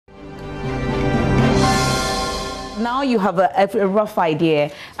now you have a rough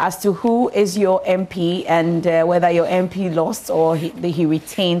idea as to who is your MP and whether your MP lost or he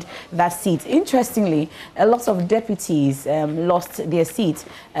retained that seat. Interestingly, a lot of deputies lost their seats.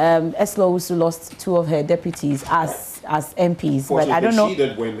 Eslos lost 2 of her deputies as MPs, but I don't know. She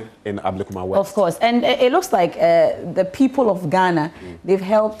did win in Ablekuma West. Of course, and it looks like the people of Ghana, they've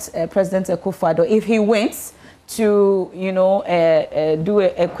helped President Akufo-Addo, if he wins, to do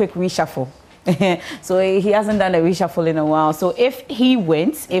a quick reshuffle. So he hasn't done a reshuffle in a while. So if he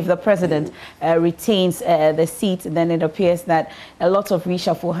wins, if the president retains the seat, then it appears that a lot of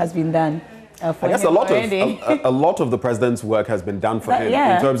reshuffle has been done. I guess a lot of the president's work has been done for him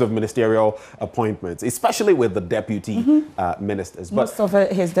in terms of ministerial appointments, especially with the deputy ministers. But most of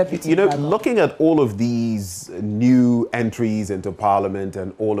his deputies. Looking at all of these new entries into parliament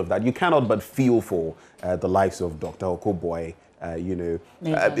and all of that, you cannot but feel for the likes of Dr. Okoboy.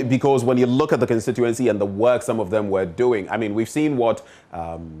 Because when you look at the constituency and the work some of them were doing, I mean, we've seen what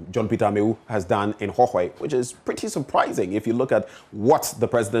John Peter Amewu has done in Hohoi, which is pretty surprising if you look at what the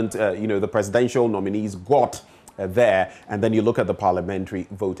president, the presidential nominees got there, and then you look at the parliamentary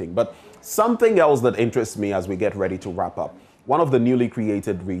voting. But something else that interests me as we get ready to wrap up, one of the newly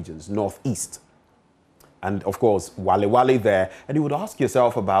created regions, Northeast, and of course, Wale there, and you would ask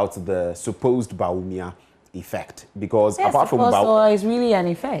yourself about the supposed Baumia effect, because apart from or is really an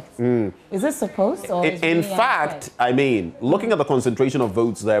effect. Is it supposed or in fact, I mean, looking at the concentration of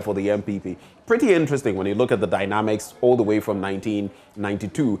votes there for the MPP, pretty interesting when you look at the dynamics all the way from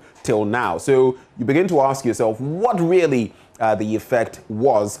 1992 till now. So you begin to ask yourself what really the effect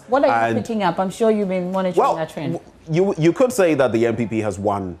was. What are you picking up? I'm sure you've been monitoring that trend. You could say that the MPP has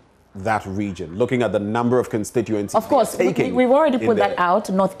won that region, looking at the number of constituencies. Of course, we've already put that out.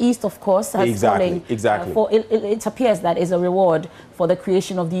 Northeast, of course, has fallen. Exactly. It appears that is a reward for the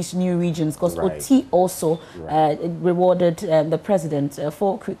creation of these new regions, because OT also rewarded the president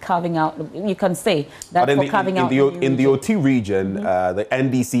for carving out. You can say that for carving out in the OT region, the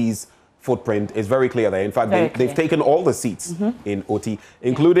NDC's footprint is very clear there. In fact, they've taken all the seats in OT,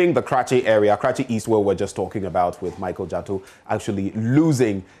 including the Kratche area, Kratche East, where we're just talking about, with Michael Jatto actually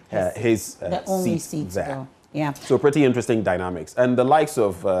losing his seat there. Though. Yeah. So pretty interesting dynamics. And the likes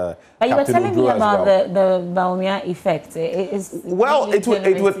of but you were telling me about the Baumia effect.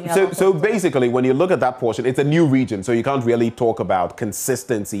 So basically, when you look at that portion, it's a new region, so you can't really talk about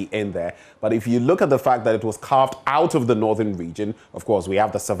consistency in there. But if you look at the fact that it was carved out of the northern region, of course, we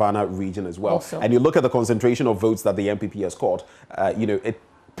have the Savannah region as well. Also. And you look at the concentration of votes that the MPP has caught, it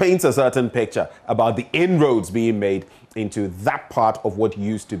paints a certain picture about the inroads being made into that part of what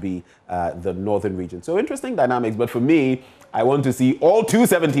used to be the northern region. So interesting dynamics, but for me, I want to see all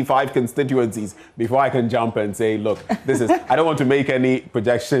 275 constituencies before I can jump and say, look, I don't want to make any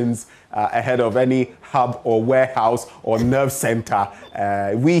projections ahead of any hub or warehouse or nerve center.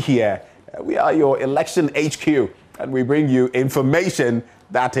 We are your election HQ, and we bring you information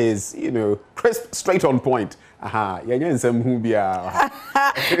that is, crisp, straight on point. And we've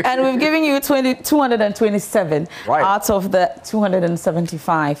given you 227 out of the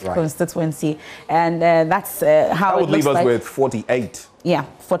 275 constituency, and that's how that would leave us with 48. Yeah,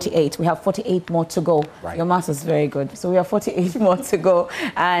 48. We have 48 more to go. Your math is very good. So we have 48 more to go.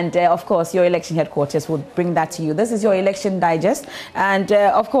 And of course, your election headquarters will bring that to you. This is your election digest. And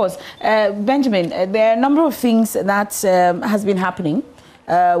of course, Benjamin, there are a number of things that has been happening.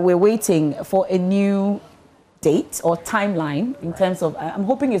 We're waiting for a new date or timeline in terms of, I'm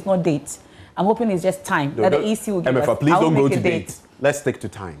hoping it's not date. I'm hoping it's just time that the EC will give us. Please don't go to date. Let's stick to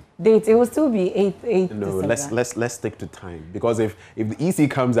time. Date, it will still be 8 No, December. let's stick to time, because if the EC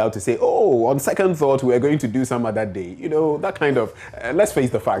comes out to say, oh, on second thought we're going to do some other day, that kind of let's face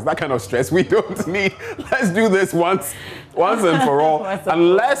the facts, that kind of stress we don't need. Let's do this once and for all,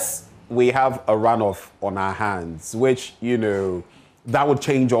 unless we have a runoff on our hands, which that would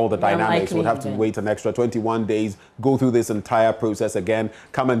change all the dynamics. We'd have to wait an extra 21 days, go through this entire process again,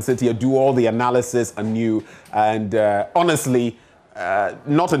 come and sit here, do all the analysis anew. And honestly,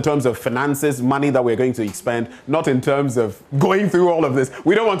 not in terms of finances, money that we're going to expend, not in terms of going through all of this.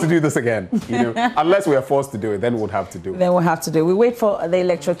 We don't want to do this again, unless we are forced to do it, then we'll have to do it. Then we'll have to do it. We wait for the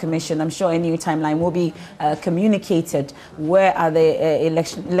Electoral Commission. I'm sure a new timeline will be communicated. Where are the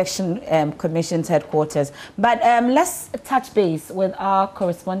election commission's headquarters? But let's touch base with our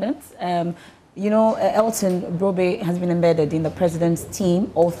correspondents. Elton Brobe has been embedded in the president's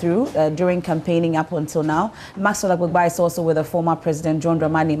team all through during campaigning up until now. Maxwell Agbegba is also with the former president, John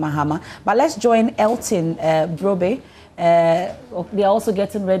Dramani Mahama. But let's join Elton Brobe They are also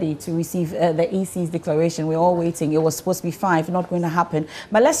getting ready to receive the EC's declaration. We're all waiting. It was supposed to be 5, not going to happen.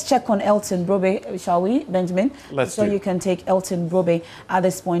 But let's check on Elton Brobe, shall we, Benjamin? Let's so you can take Elton Brobe at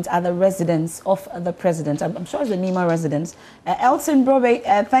this point at the residence of the president. I'm sure it's the Nima residence. Elton Brobe,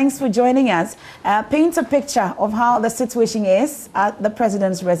 thanks for joining us. Paint a picture of how the situation is at the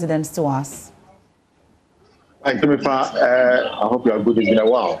president's residence to us. Thank you, I hope you are good. It's been a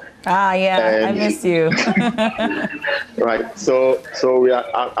while. Yeah, I miss you. Right. So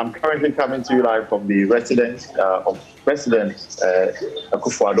I'm currently coming to you live from the residence of President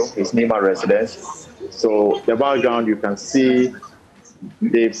Akufo-Addo, his Nima residence. So the background, you can see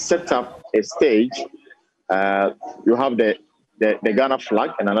they've set up a stage. You have the Ghana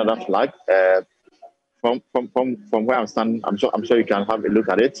flag and another flag. From where I'm standing, I'm sure you can have a look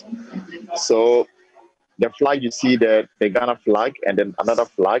at it. So the flag, you see the Ghana flag and then another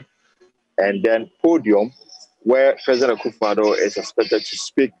flag, and then podium where President Akufo-Addo is expected to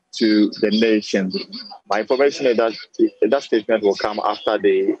speak to the nation. My information is that statement will come after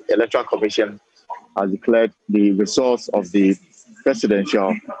the Electoral Commission has declared the results of the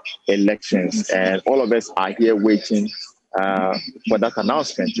presidential elections, and all of us are here waiting for that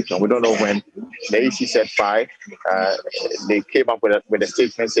announcement to come. We don't know when. The EC said 5. They came up with a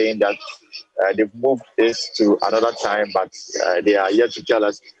statement saying that they've moved this to another time, but they are yet to tell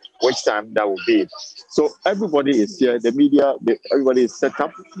us which time that will be. So everybody is here. The media, everybody is set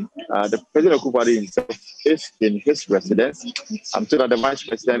up. The President Akufo-Addo himself is in his residence. I'm told that the Vice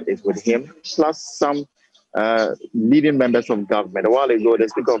President is with him, plus some leading members of government. A while ago, the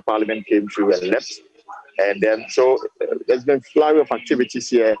Speaker of Parliament came through and left. And then, so there's been a flurry of activities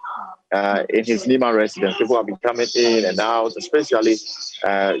here in his Nima residence. People have been coming in and out, especially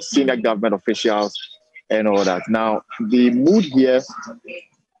senior government officials and all that. Now, the mood here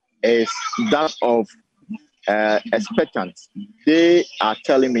is that of expectants. They are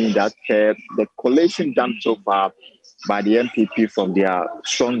telling me that the collation done so far by the MPP from their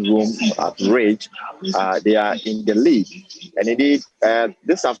strong room at Rage, they are in the lead. And indeed,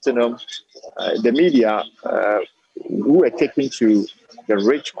 this afternoon, the media who were taken to the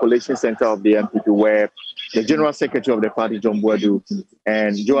Rage Collation Center of the MPP, where the General Secretary of the party, John Boadu,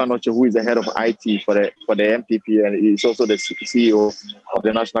 and Joe Anoche, who is the head of IT for the MPP, and he's also the CEO of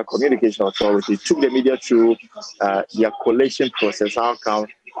the National Communication Authority, took the media through their collation process, how come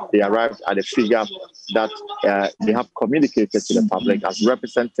they arrived at a figure that they have communicated to the public as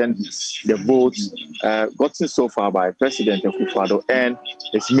representing the votes gotten so far by President Akufo-Addo and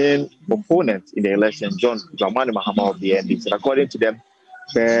his main opponent in the election, John Dramani Mahama of the NDC. And according to them,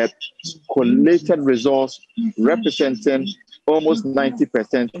 the collated results representing almost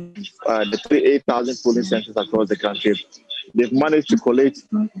 90% the 38,000 polling centers across the country. They've managed to collate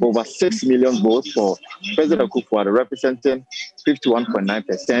over 6 million votes for President Akufo-Addo, representing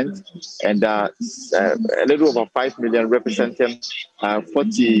 51.9%, and a little over 5 million, representing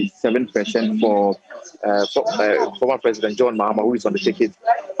 47% for former President John Mahama, who is on the ticket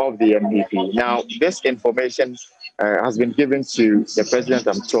of the MPP. Now, this information has been given to the president,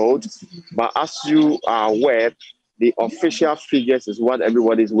 I'm told, but as you are aware, the official figures is what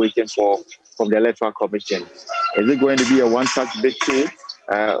everybody is waiting for from the Electoral Commission. Is it going to be a one-touch victory?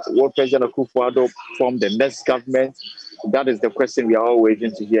 Will President Akufo-Addo form the next government? That is the question we are all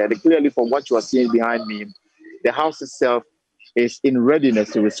waiting to hear. And clearly, from what you are seeing behind me, the House itself is in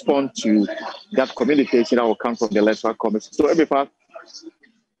readiness to respond to that communication that will come from the Electoral Commission. So, everybody,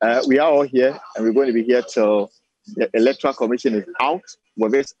 we are all here, and we're going to be here till the Electoral Commission is out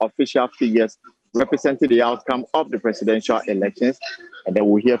with its official figures representing the outcome of the presidential elections, and then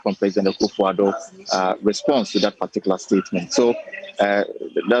we'll hear from President Akufo-Addo's response to that particular statement. So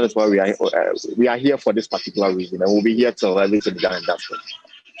that is why we are here for this particular reason, and we'll be here till everything is done and dusted.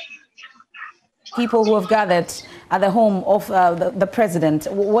 People who have gathered at the home of the president,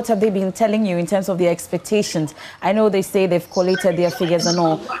 what have they been telling you in terms of their expectations? I know they say they've collated their figures and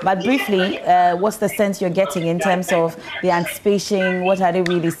all, but briefly, what's the sense you're getting in terms of the anticipation? What are they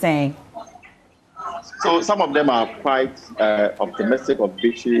really saying? So some of them are quite optimistic of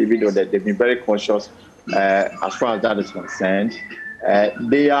victory, even though they've been very cautious as far as that is concerned.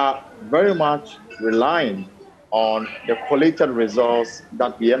 They are very much relying on the collated results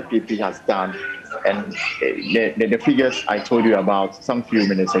that the MPP has done, and the figures I told you about some few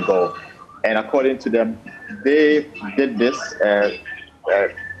minutes ago. And according to them, they did this a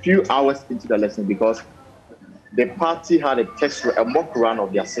few hours into the election because the party had a mock run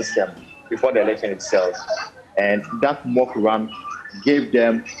of their system before the election itself. And that mock run gave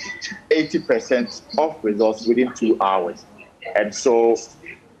them 80% of results within 2 hours. And so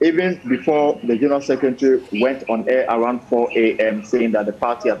Even before the General Secretary went on air around 4 a.m. saying that the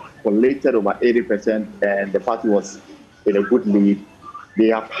party had collated over 80% and the party was in a good lead, they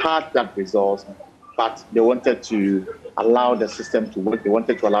have had that result, but they wanted to allow the system to work. They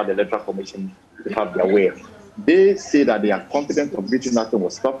wanted to allow the Electoral Commission to have their way. They say that they are confident of reaching nothing will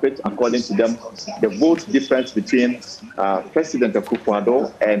stop it. According to them, the vote difference between President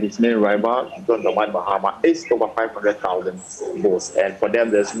Akufo-Addo and his main rival, John Dramani Mahama, is over 500,000 votes. And for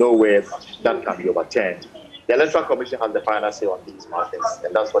them, there's no way that can be overturned. The Electoral Commission has the final say on these matters,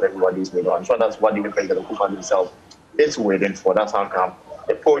 and that's what everybody is waiting on. I'm sure that's what even President Akufo-Addo himself is waiting for. That's how come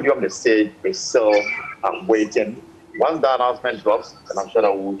the podium, the stage, is still waiting. Once the announcement drops, and I'm sure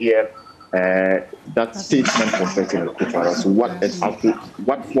that we'll hear that statement from President Akufo-Addo. So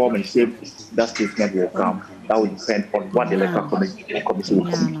what form and shape that statement will come, that will depend on what the Electoral Commission will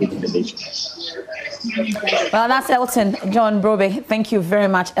communicate to the nation. Well, that's Elton John Brobe. Thank you very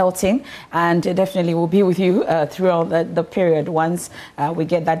much, Elton. And definitely we'll be with you throughout the period once we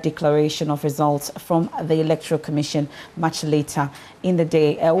get that declaration of results from the Electoral Commission much later in the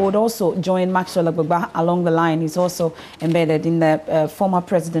day. We would also join Maxwell Agbagba along the line. He's also embedded in the former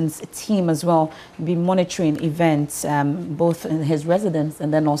president's team as well, be monitoring events, both in his residence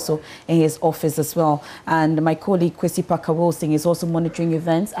and then also in his office as well. And my colleague Kwesi Parker-Wilson is also monitoring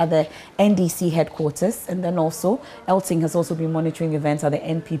events at the NDC headquarters, and then also Elting has also been monitoring events at the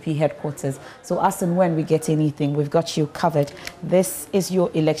NPP headquarters. So as and when we get anything, we've got you covered. This is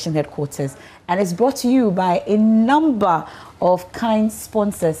your election headquarters, and it's brought to you by a number of kind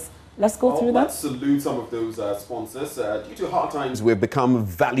sponsors. Let's go through that. Let's salute some of those sponsors. Due to hard times, we've become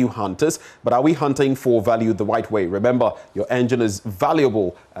value hunters. But are we hunting for value the right way? Remember, your engine is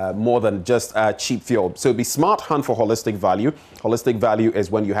valuable more than just cheap fuel. So be smart, hunt for holistic value. Holistic value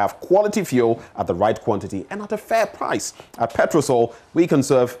is when you have quality fuel at the right quantity and at a fair price. At Petrosol, we can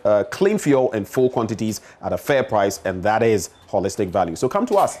serve clean fuel in full quantities at a fair price, and that is holistic value. So come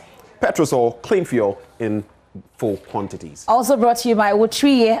to us. Petrosol, clean fuel in full quantities. Also brought to you by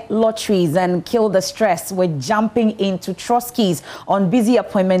Wotriye Lotteries, and kill the stress with jumping into Troskis on busy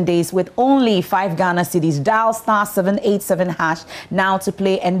appointment days with only 5 Ghana cedis. Dial *787# now to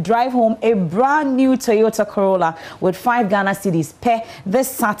play and drive home a brand new Toyota Corolla with 5 Ghana cedis per this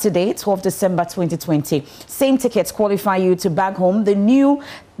Saturday, 12 December 2020. Same tickets qualify you to bag home the new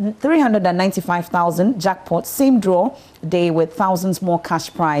 395,000 jackpot, same draw day with thousands more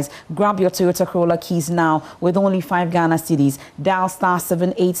cash prize. Grab your Toyota Corolla keys now with only 5 Ghana cedis. Dial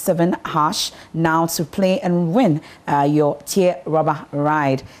 *787# now to play and win your tier rubber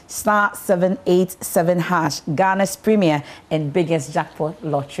ride. *787#, Ghana's premier and biggest jackpot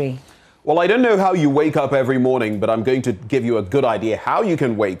lottery. Well, I don't know how you wake up every morning, but I'm going to give you a good idea how you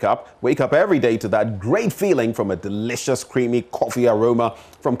can wake up every day to that great feeling from a delicious, creamy coffee aroma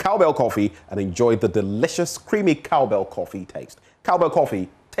from Cowbell Coffee, and enjoy the delicious, creamy Cowbell Coffee taste. Cowbell Coffee,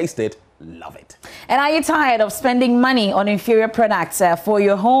 taste it, love it. And are you tired of spending money on inferior products for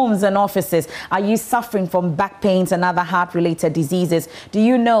your homes and offices? Are you suffering from back pains and other heart-related diseases? Do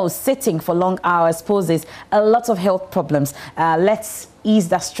you know sitting for long hours poses a lot of health problems? Let's ease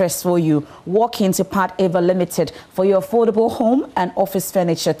that stress for you. Walk into Part Ava Limited for your affordable home and office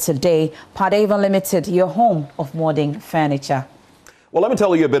furniture today. Part Ava Limited, your home of modern furniture. Well, let me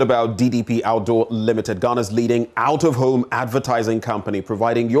tell you a bit about DDP Outdoor Limited, Ghana's leading out-of-home advertising company,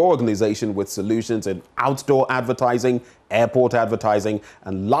 providing your organization with solutions in outdoor advertising, airport advertising,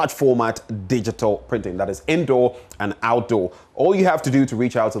 and large format digital printing. That is indoor and outdoor. All you have to do to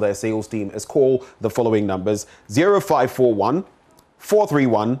reach out to their sales team is call the following numbers: 0541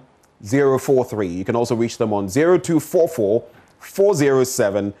 431 043. You can also reach them on 0244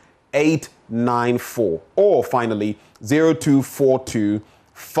 407 894, or finally 0242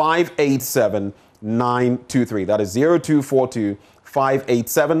 587 923. That is 0242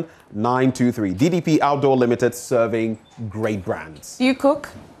 587 923. DDP Outdoor Limited, serving great brands. Do you cook?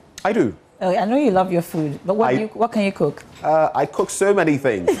 I do. I know you love your food, but what can you cook? I cook so many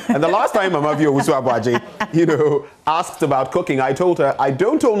things. And the last time Mama Vio Uswabaji, asked about cooking, I told her, I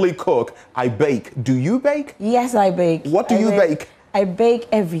don't only cook, I bake. Do you bake? Yes, I bake. What do you bake? I bake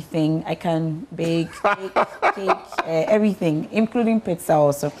everything. I can bake, cake, everything, including pizza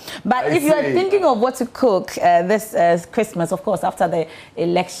also. But if you are thinking of what to cook this Christmas, of course, after the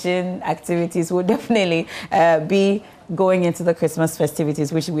election activities, we'll definitely be going into the Christmas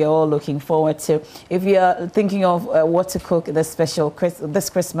festivities, which we are all looking forward to. If you are thinking of what to cook this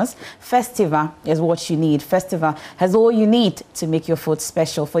Christmas, Festiva is what you need. Festiva has all you need to make your food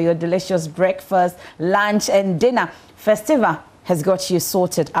special for your delicious breakfast, lunch, and dinner. Festiva has got you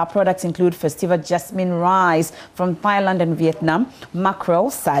sorted. Our products include Festiva jasmine rice from Thailand and Vietnam,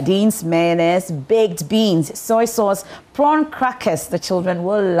 mackerel, sardines, mayonnaise, baked beans, soy sauce, prawn crackers. The children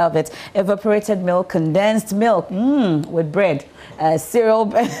will love it. Evaporated milk, condensed milk, with bread, cereal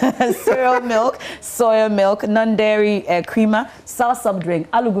milk, soya milk, non-dairy creamer, salsa drink,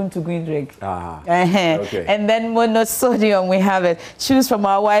 aluguntu green drink. Okay. And then monosodium, we have it. Choose from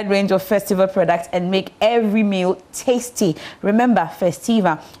our wide range of Festiva products and make every meal tasty. Remember,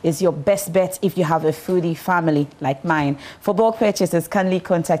 Festiva is your best bet if you have a foodie family like mine. For bulk purchases, kindly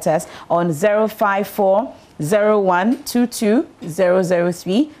contact us on 054 0122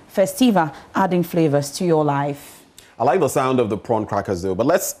 003. Festiva, adding flavors to your life. I like the sound of the prawn crackers though, but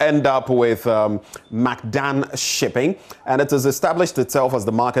let's end up with Macdan Shipping. And it has established itself as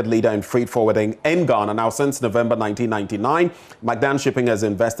the market leader in freight forwarding in Ghana. Now, since November 1999, Macdan Shipping has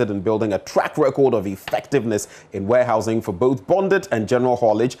invested in building a track record of effectiveness in warehousing for both bonded and general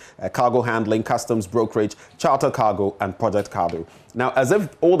haulage, cargo handling, customs brokerage, charter cargo, and project cargo. Now, as if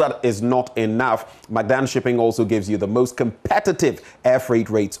all that is not enough, Macdan Shipping also gives you the most competitive air freight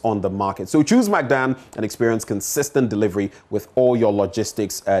rates on the market. So choose Macdan and experience consistent delivery with all your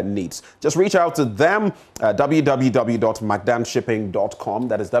logistics needs. Just reach out to them at www.macdanshipping.com.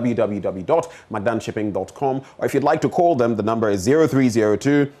 That is www.macdanshipping.com. Or if you'd like to call them, the number is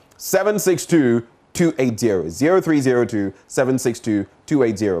 0302 762 280 0302 762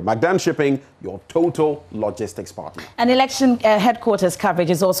 280. Macdan Shipping, your total logistics partner. An election headquarters coverage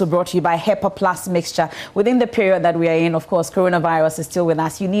is also brought to you by HEPA Plus mixture. Within the period that we are in, of course, coronavirus is still with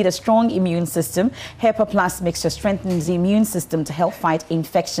us. You need a strong immune system. HEPA Plus mixture strengthens the immune system to help fight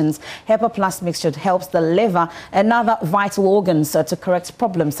infections. HEPA Plus mixture helps the liver and other vital organs to correct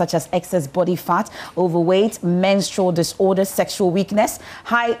problems such as excess body fat, overweight, menstrual disorders, sexual weakness,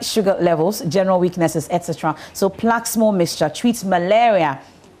 high sugar levels, general weaknesses, etc. So Plaxmore mixture treats malaria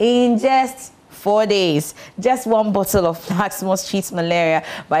in just 4 days. Just one bottle of Plaxmore treats malaria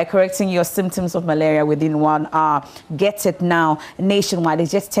by correcting your symptoms of malaria within 1 hour. Get it now nationwide.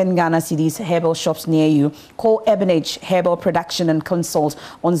 It's just 10 Ghana cedis, herbal shops near you. Call Ebonage Herbal Production and consult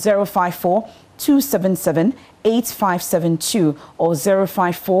on 054 277 8572 or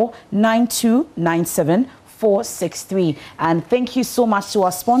 054 9297 463. And thank you so much to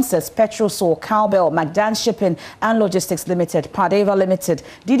our sponsors, Petrosol, Cowbell, Macdan Shipping and Logistics Limited, Padeva Limited,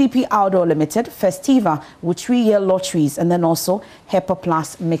 DDP Outdoor Limited, Festiva, with 3-year lotteries, and then also HEPA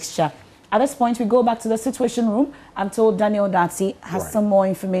Plus mixture. At this point, we go back to the Situation Room. I'm told Daniel Datsi has some more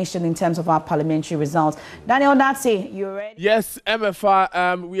information in terms of our parliamentary results. Daniel Datsi, you ready? Yes,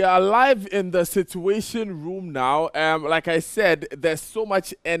 MFR, we are live in the Situation Room now. Like I said, there's so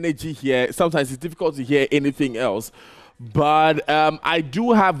much energy here. Sometimes it's difficult to hear anything else. But I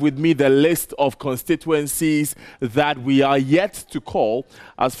do have with me the list of constituencies that we are yet to call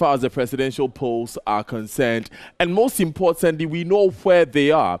as far as the presidential polls are concerned. And most importantly, we know where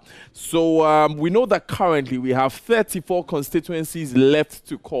they are. So we know that currently we have 34 constituencies left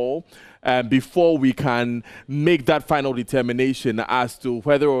to call before we can make that final determination as to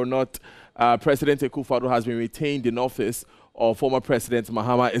whether or not President Akufo-Addo has been retained in office or former President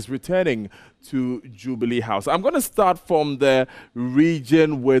Mahama is returning to Jubilee House. I'm going to start from the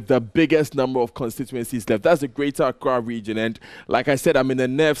region with the biggest number of constituencies left. That's the Greater Accra region. And like I said, I'm in the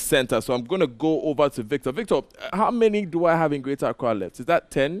nerve center, so I'm going to go over to Victor. Victor, how many do I have in Greater Accra left? Is that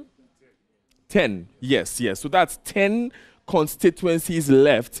 10? 10. Yes. So that's 10 constituencies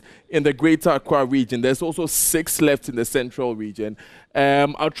left in the Greater Accra region. There's also 6 left in the Central region.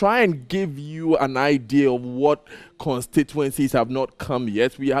 I'll try and give you an idea of what constituencies have not come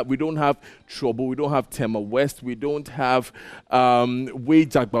yet. We don't have Trouble, we don't have Tema West, we don't have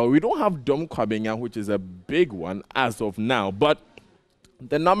Wejagba, we don't have Dom Kwabenya, which is a big one as of now. But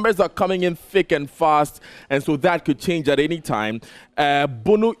the numbers are coming in thick and fast, and so that could change at any time.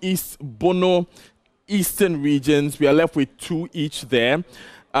 Bono East, Bono Eastern regions, we are left with 2 each there.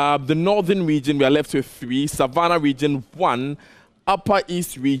 The Northern region, we are left with 3. Savannah region, 1. Upper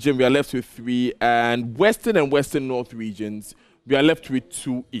East region, we are left with 3. And Western and Western North regions, we are left with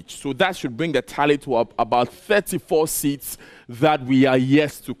 2 each. So that should bring the tally to about 34 seats that we are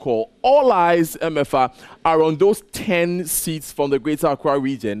yet to call. All eyes, MFR, are on those 10 seats from the Greater Accra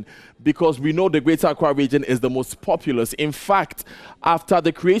region because we know the Greater Accra region is the most populous. In fact, after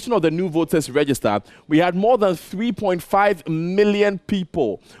the creation of the new voters register, we had more than 3.5 million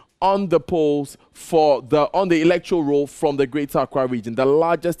people on the polls on the electoral roll from the Greater Accra region, the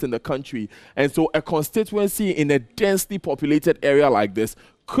largest in the country. And so a constituency in a densely populated area like this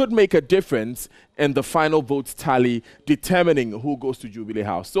could make a difference in the final vote tally, determining who goes to Jubilee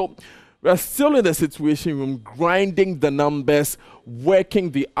House. So We're still in the situation room, grinding the numbers, working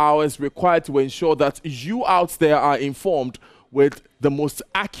the hours required to ensure that you out there are informed with the most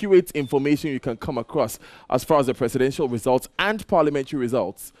accurate information you can come across as far as the presidential results and parliamentary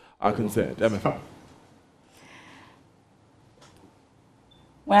results are concerned. MFA.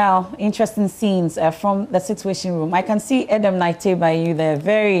 Well, interesting scenes from the Situation Room. I can see Edem Naite by you there.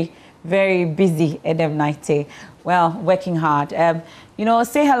 Very, very busy, Edem Naite. Well, working hard. You know,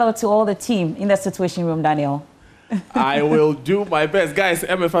 say hello to all the team in the Situation Room, Daniel. I will do my best. Guys,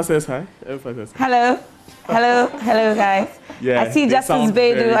 MFA says hi. MFA says hi. Hello. Hello. Hello, guys. Yeah, I see Justice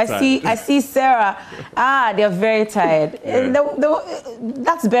Bedu. I see Sarah. They're very tired. Yeah.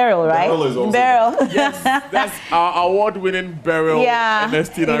 That's Beryl, right? Beryl is also Beryl. Yes, that's our award-winning Beryl. Yeah.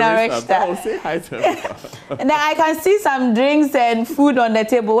 Ernestina Richard. Say hi to her. And then I can see some drinks and food on the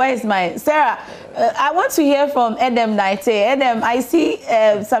table. Where is my Sarah? I want to hear from Edem Naite. Edem, I see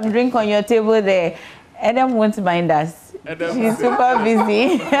some drink on your table there. Edem won't mind us. She's super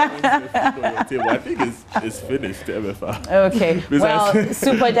busy. I think it's finished, MFA. Okay. Well,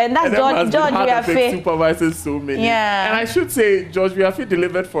 super. And that's George Biafe. Supervises so many. Yeah. And I should say, George Biafe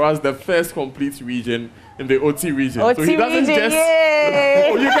delivered for us the first complete region in the OT region. OT so he doesn't region, just.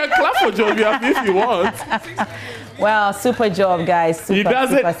 yay! You can clap for George Biafe if you want. Well, super job, guys. Super.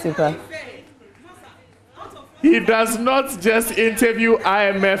 He does not just interview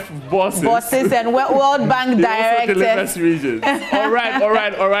IMF bosses and World Bank directors. He also delivers regions. All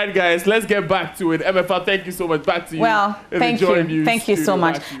right, guys. Let's get back to it. MFA, thank you so much. Back to you. Well, thank you so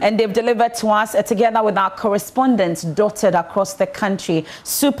much. And they've delivered to us together with our correspondents dotted across the country.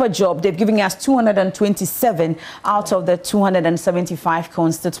 Super job. They've given us 227 out of the 275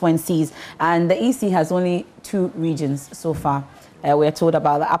 constituencies. And the EC has only 2 regions so far. We're told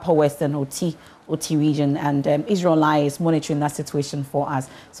about the Upper Western OT region, and Israel Lai is monitoring that situation for us.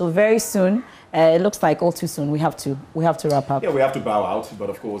 So very soon, it looks like all too soon, we have to wrap up. Yeah, we have to bow out, but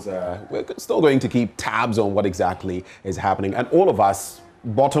of course, we're still going to keep tabs on what exactly is happening. And all of us,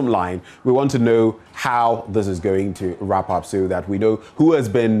 bottom line, we want to know how this is going to wrap up so that we know who has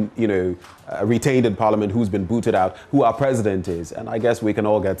been, retained in Parliament, who's been booted out, who our president is. And I guess we can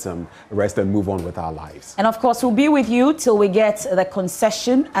all get some rest and move on with our lives. And of course, we'll be with you till we get the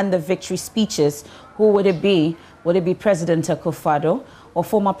concession and the victory speeches. Who would it be? Would it be President Akufo-Addo or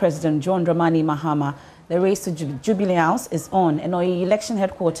former President John Dramani Mahama? The race to Jubilee House is on, and our election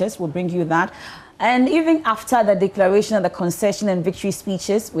headquarters will bring you that. And even after the declaration of the concession and victory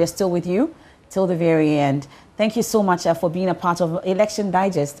speeches, we're still with you till the very end. Thank you so much for being a part of Election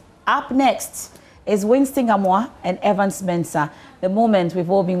Digest. Up next is Winston Gamwa and Evans Mensah, the moment we've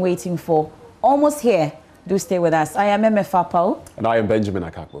all been waiting for. Almost here. Do stay with us. I am MFA Paul. And I am Benjamin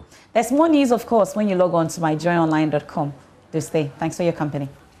Akakbo. There's more news, of course, when you log on to myjoyonline.com. Do stay. Thanks for your company.